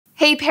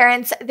Hey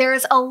parents,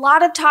 there's a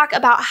lot of talk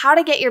about how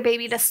to get your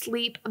baby to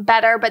sleep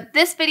better, but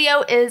this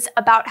video is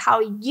about how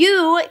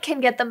you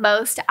can get the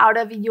most out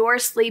of your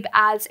sleep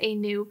as a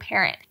new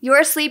parent.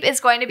 Your sleep is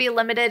going to be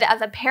limited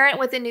as a parent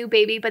with a new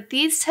baby, but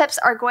these tips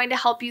are going to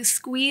help you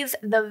squeeze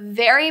the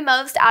very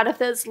most out of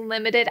those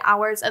limited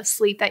hours of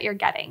sleep that you're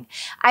getting.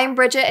 I'm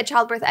Bridget, a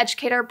childbirth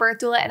educator, birth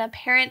doula, and a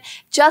parent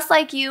just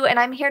like you, and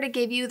I'm here to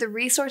give you the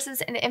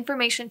resources and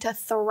information to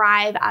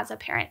thrive as a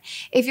parent.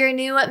 If you're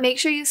new, make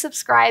sure you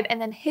subscribe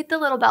and then hit the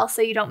little bell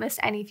so you don't miss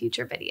any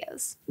future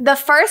videos. The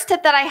first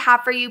tip that I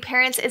have for you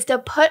parents is to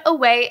put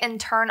away and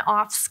turn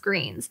off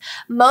screens.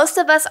 Most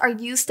of us are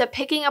used to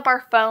picking up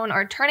our phone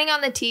or turning on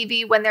the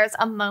TV when there's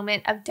a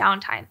moment of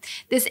downtime.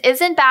 This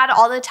isn't bad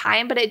all the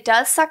time, but it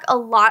does suck a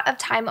lot of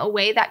time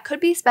away that could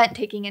be spent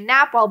taking a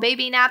nap while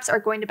baby naps or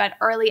going to bed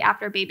early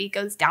after baby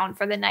goes down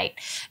for the night.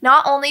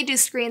 Not only do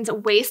screens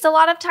waste a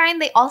lot of time,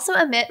 they also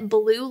emit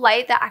blue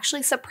light that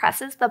actually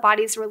suppresses the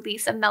body's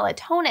release of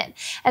melatonin.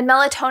 And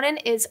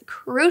melatonin is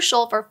crucial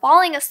for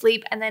falling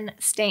asleep and then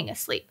staying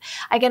asleep.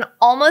 I can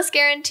almost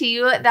guarantee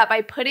you that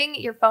by putting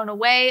your phone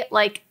away,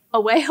 like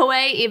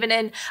away, even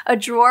in a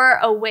drawer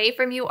away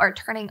from you or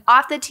turning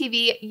off the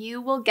TV,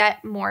 you will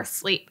get more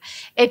sleep.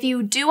 If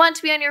you do want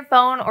to be on your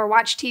phone or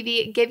watch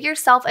TV, give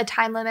yourself a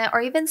time limit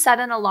or even set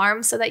an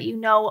alarm so that you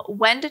know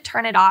when to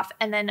turn it off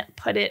and then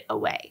put it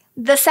away.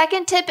 The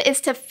second tip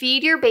is to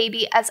feed your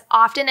baby as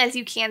often as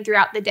you can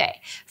throughout the day.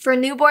 For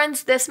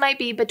newborns, this might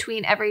be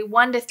between every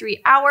 1 to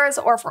 3 hours,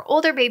 or for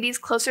older babies,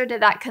 closer to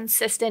that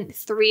consistent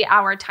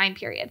 3-hour time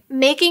period.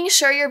 Making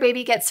sure your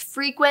baby gets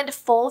frequent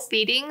full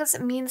feedings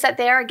means that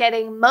they are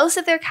getting most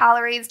of their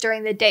calories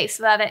during the day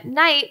so that at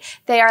night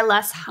they are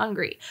less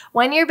hungry.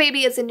 When your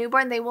baby is a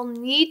newborn, they will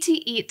need to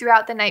eat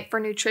throughout the night for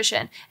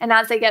nutrition. And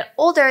as they get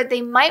older,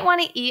 they might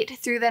want to eat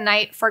through the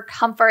night for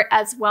comfort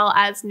as well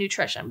as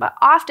nutrition. But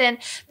often,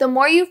 the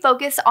more you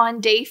focus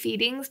on day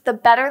feedings, the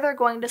better they're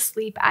going to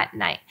sleep at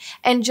night.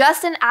 And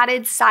just an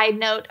added side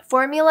note,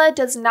 formula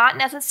does not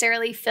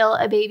necessarily fill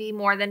a baby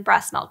more than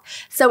breast milk.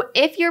 So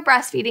if you're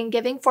breastfeeding,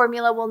 giving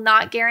formula will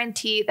not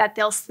guarantee that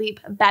they'll sleep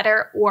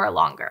better or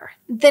longer.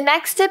 The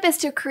next tip is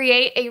to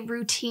create a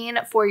routine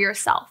for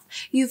yourself.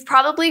 You've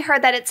probably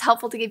heard that it's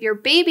helpful to give your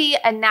baby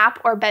a nap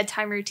or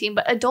bedtime routine,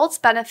 but adults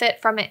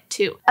benefit from it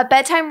too. A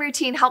bedtime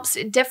routine helps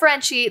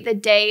differentiate the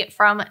day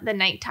from the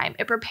nighttime.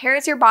 It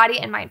prepares your body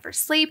and mind for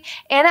sleep,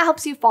 and it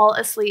helps you fall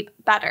asleep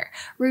better.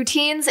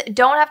 Routines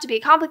don't have to be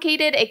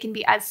complicated. It can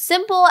be as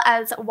simple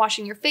as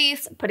washing your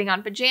face, putting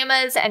on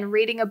pajamas, and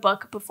reading a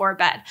book before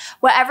bed.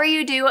 Whatever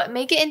you do,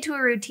 make it into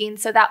a routine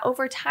so that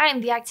over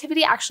time, the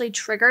activity actually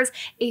triggers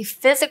a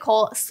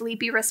physical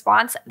sleepy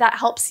response that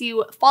helps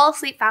you fall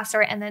asleep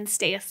faster and then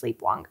stay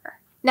asleep longer.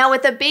 Now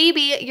with a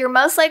baby, you're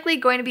most likely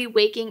going to be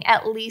waking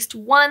at least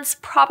once,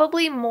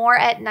 probably more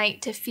at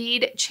night to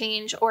feed,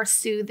 change, or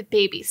soothe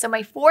baby. So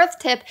my fourth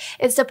tip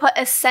is to put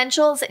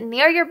essentials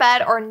near your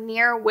bed or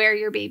near where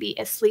your baby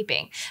is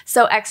sleeping.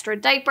 So extra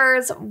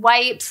diapers,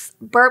 wipes,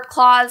 burp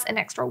cloths, an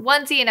extra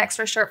onesie, an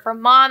extra shirt for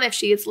mom if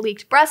she has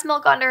leaked breast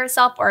milk onto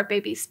herself or if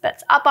baby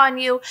spits up on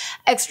you,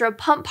 extra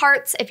pump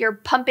parts if you're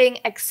pumping,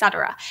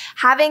 etc.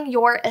 Having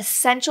your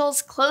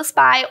essentials close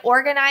by,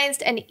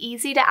 organized, and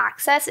easy to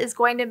access is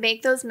going to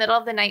make those middle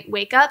of the night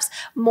wake ups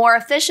more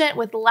efficient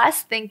with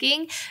less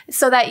thinking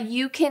so that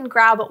you can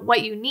grab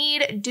what you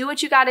need, do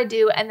what you got to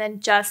do, and then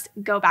just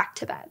go back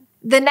to bed.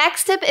 The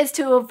next tip is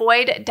to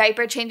avoid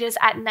diaper changes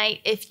at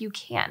night if you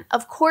can.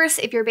 Of course,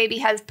 if your baby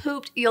has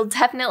pooped, you'll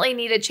definitely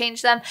need to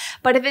change them,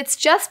 but if it's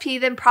just pee,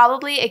 then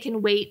probably it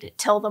can wait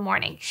till the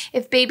morning.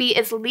 If baby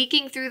is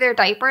leaking through their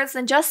diapers,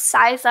 then just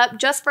size up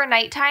just for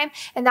nighttime,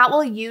 and that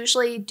will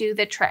usually do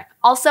the trick.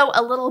 Also,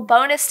 a little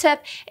bonus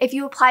tip, if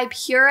you apply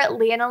pure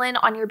lanolin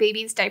on your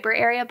baby's diaper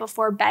area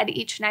before bed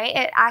each night,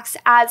 it acts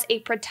as a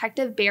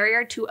protective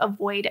barrier to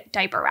avoid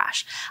diaper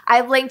rash.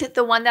 I've linked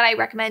the one that I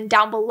recommend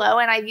down below,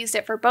 and I've used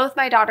it for both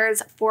my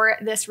daughters for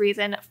this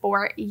reason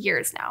for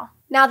years now.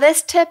 Now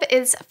this tip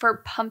is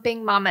for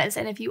pumping mamas,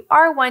 and if you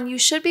are one, you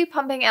should be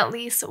pumping at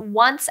least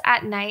once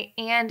at night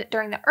and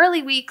during the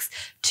early weeks,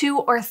 2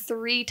 or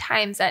 3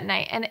 times at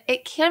night. And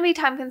it can be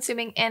time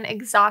consuming and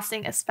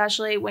exhausting,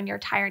 especially when you're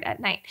tired at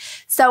night.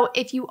 So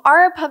if you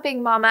are a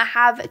pumping mama,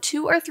 have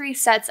 2 or 3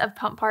 sets of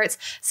pump parts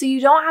so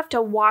you don't have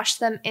to wash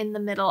them in the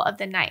middle of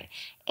the night.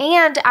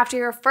 And after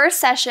your first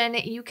session,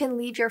 you can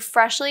leave your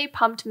freshly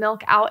pumped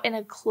milk out in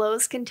a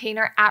closed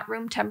container at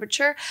room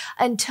temperature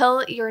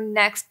until your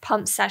next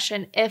pump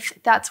session, if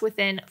that's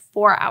within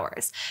 4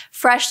 hours.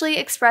 Freshly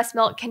expressed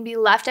milk can be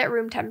left at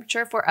room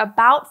temperature for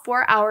about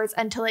 4 hours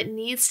until it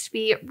needs to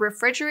be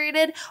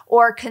refrigerated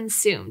or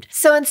consumed.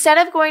 So instead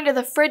of going to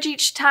the fridge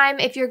each time,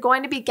 if you're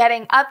going to be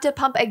getting up to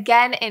pump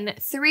again in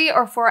 3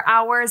 or 4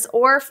 hours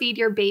or feed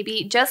your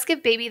baby, just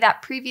give baby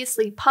that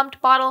previously pumped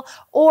bottle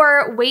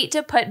or wait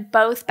to put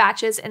both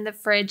batches in the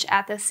fridge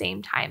at the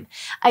same time.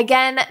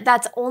 Again,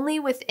 that's only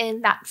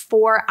within that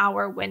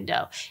 4-hour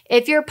window.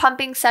 If your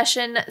pumping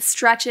session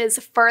stretches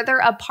further further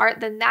apart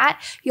than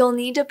that, you'll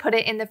need to put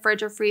it in the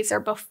fridge or freezer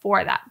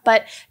before that.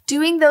 But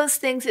doing those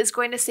things is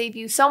going to save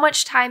you so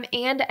much time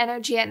and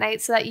energy at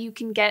night so that you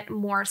can get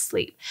more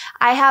sleep.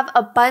 I have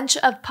a bunch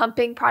of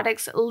pumping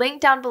products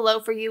linked down below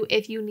for you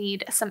if you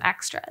need some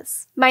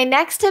extras. My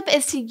next tip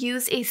is to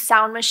use a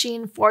sound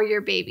machine for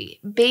your baby.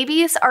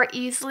 Babies are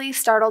easily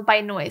startled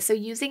by noise, so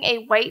using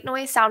a white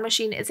noise sound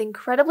machine is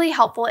incredibly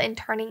helpful in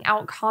turning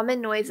out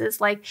common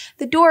noises like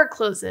the door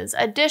closes,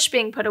 a dish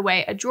being put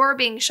away, a drawer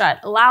being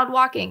shut, loud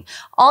walking,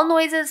 all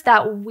noises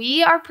that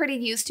we are pretty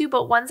used to,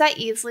 but ones that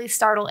easily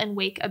startle and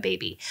wake a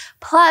baby.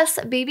 Plus,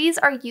 babies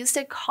are used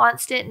to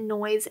constant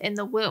noise in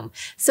the womb,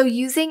 so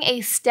using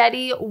a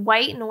steady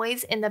white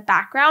noise in the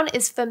background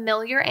is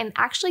familiar and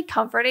actually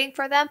comforting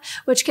for them,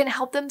 which can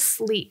help them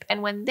sleep.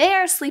 And when they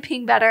are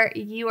sleeping better,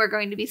 you are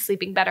going to be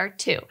sleeping better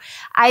too.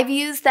 I've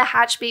used the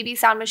Hatch Baby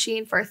Sound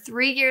Machine for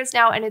 3 years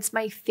now, and it's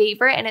my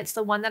favorite, and it's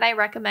the one that I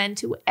recommend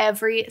to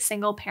every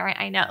single parent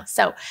I know.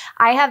 So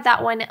I have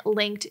that one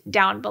linked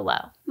down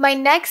below. My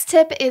next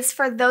tip is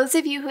for those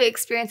of you who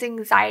experience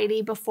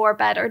anxiety before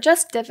bed or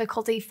just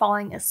difficulty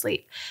falling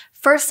asleep.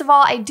 First of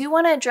all, I do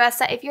want to address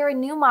that if you're a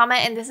new mama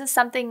and this is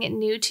something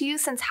new to you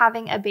since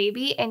having a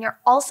baby, and you're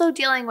also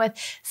dealing with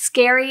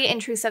scary,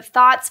 intrusive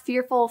thoughts,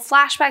 fearful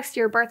flashbacks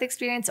to your birth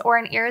experience, or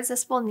an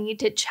irresistible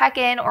need to check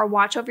in or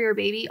watch over your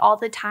baby all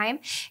the time,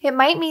 it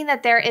might mean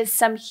that there is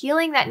some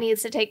healing that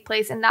needs to take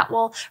place and that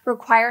will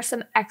require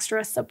some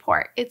extra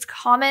support. It's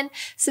common,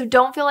 so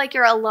don't feel like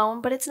you're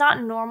alone, but it's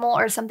not normal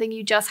or something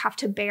you just have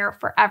to bear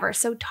forever.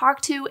 So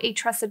talk to a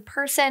trusted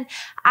person,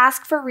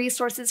 ask for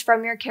resources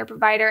from your care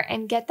provider,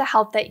 and get the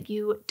help that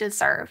you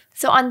deserve.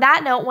 So on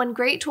that note, one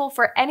great tool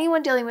for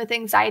anyone dealing with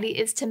anxiety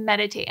is to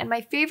meditate. And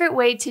my favorite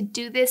way to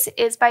do this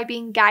is by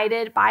being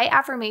guided by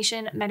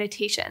affirmation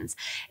meditations.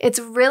 It's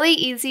really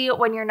easy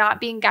when you're not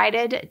being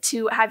guided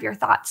to have your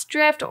thoughts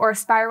drift or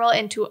spiral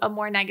into a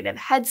more negative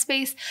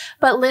headspace,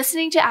 but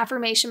listening to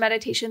affirmation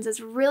meditations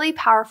is really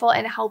powerful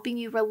in helping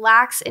you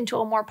relax into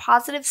a more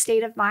positive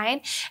state of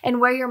mind,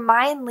 and where your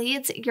mind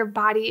leads, your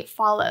body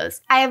follows.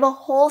 I have a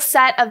whole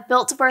set of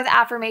built to birth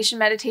affirmation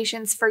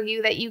meditations for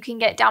you that you can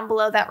get down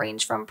below that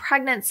range from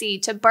pregnancy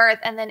to birth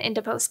and then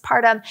into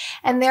postpartum.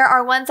 And there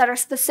are ones that are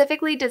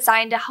specifically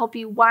designed to help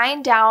you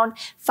wind down,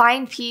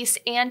 find peace,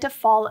 and to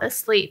fall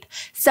asleep.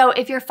 So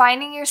if you're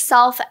finding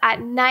yourself at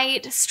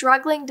night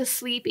struggling to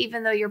sleep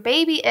even though your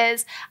baby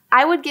is,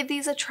 I would give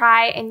these a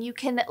try, and you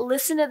can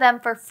listen to them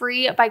for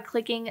free by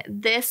clicking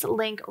this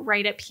link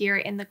right up here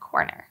in the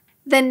corner.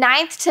 The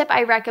 9th tip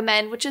I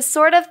recommend, which is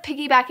sort of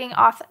piggybacking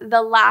off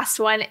the last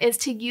one, is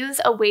to use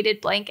a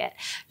weighted blanket.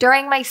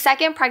 During my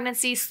second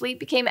pregnancy, sleep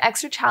became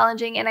extra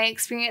challenging and I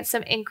experienced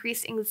some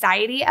increased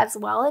anxiety as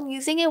well, and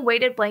using a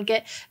weighted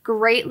blanket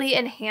greatly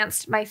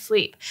enhanced my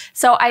sleep.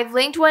 So I've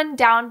linked one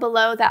down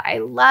below that I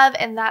love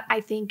and that I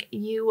think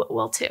you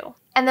will too.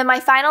 And then my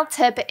final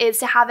tip is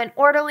to have an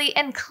orderly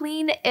and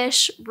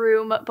clean-ish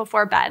room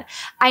before bed.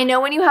 I know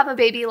when you have a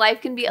baby,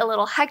 life can be a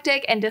little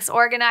hectic and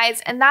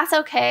disorganized, and that's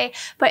okay.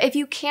 But if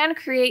you can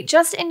create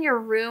just in your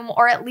room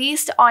or at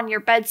least on your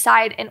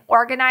bedside an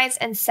organized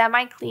and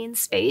semi-clean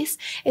space,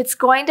 it's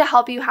going to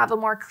help you have a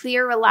more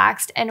clear,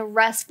 relaxed, and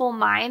restful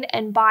mind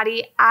and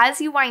body as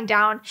you wind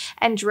down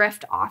and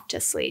drift off to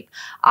sleep.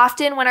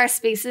 Often when our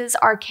spaces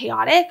are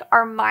chaotic,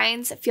 our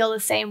minds feel the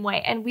same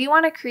way, and we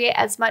want to create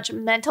as much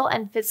mental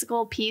and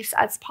physical peace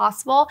as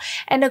possible,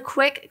 and a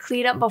quick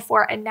clean up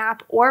before a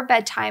nap or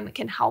bedtime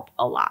can help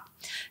a lot.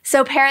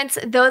 So parents,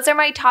 those are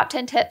my top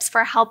 10 tips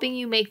for helping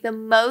you make the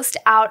most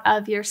out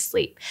of your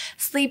sleep.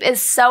 Sleep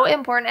is so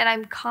important, and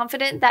I'm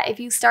confident that if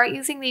you start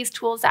using these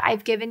tools that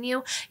I've given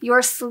you,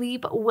 your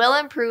sleep will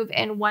improve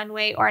in one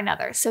way or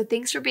another. So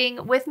thanks for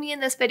being with me in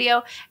this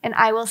video, and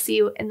I will see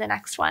you in the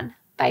next one.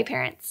 Bye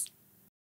parents.